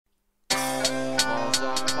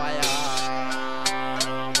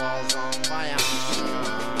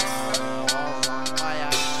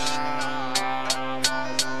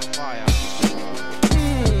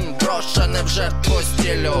Брошены в жертву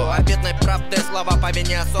стилю обидной правды слова по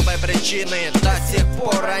вине особой причины. До сих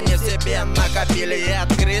пор они в себе накопили и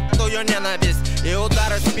открытую ненависть, и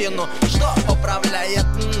удары в спину, что управляет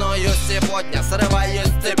мною сегодня. Срываюсь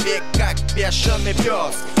с цепи, как бешеный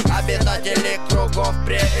пес. Обитатели кругов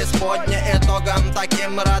преисподней итогом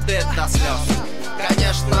таким рады до слез.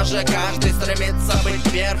 Конечно же, каждый стремится быть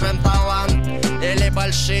первым, талант или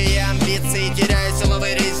большие амбиции, теряя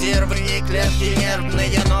силовые резервы и клетки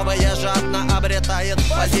нервные. Новые жадно обретает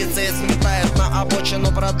позиции, сметает на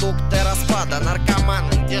обочину продукты распада.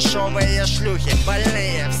 Наркоманы, дешевые шлюхи,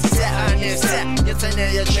 больные, все они все не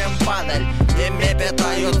ценнее, чем падаль. Ими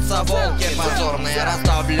питаются волки позорные,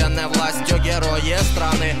 раздавленные властью герои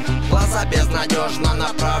страны. Глаза безнадежно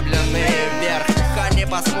направлены вверх, они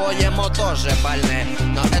по-своему тоже больны,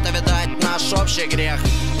 но это, видать, наш общий грех.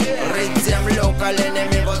 Рыть землю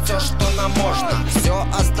коленями, вот все, что нам можно. Все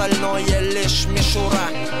остальное лишь мишура.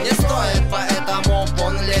 Не стоит поэтому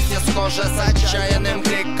вон лезть из кожи с отчаянным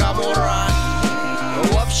криком ура.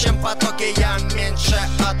 В общем потоке я меньше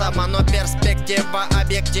атома, но перспектива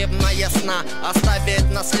объективно ясна. Оставить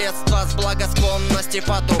наследство с благосклонности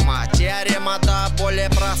Фатума. Теорема да более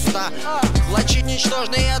проста. Влачить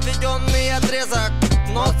ничтожный и отведенный отрезок,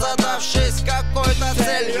 но задавшись какой-то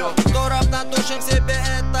целью, кто равнодушен себе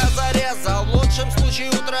это зарезал. В лучшем случае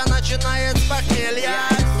утро начинает с похмелья.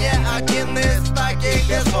 Не один из таких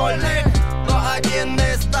безвольных, но один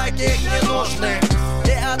из таких ненужных.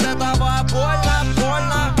 И от этого больно,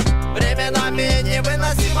 больно, временами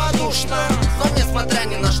невыносимо душно. Но несмотря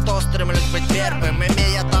ни на что стремлюсь быть первым,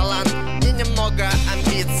 имея талант и немного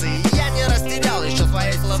амбиций. Я не растерял еще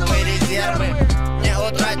свои силовые резервы, не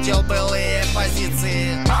утратил былые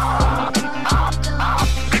позиции.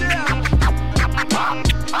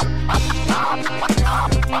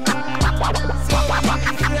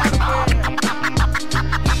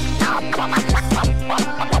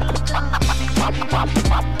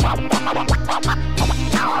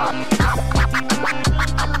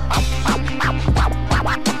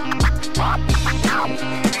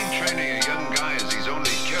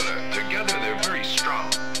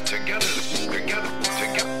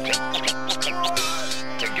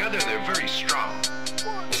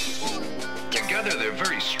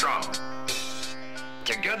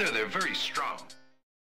 Together they're very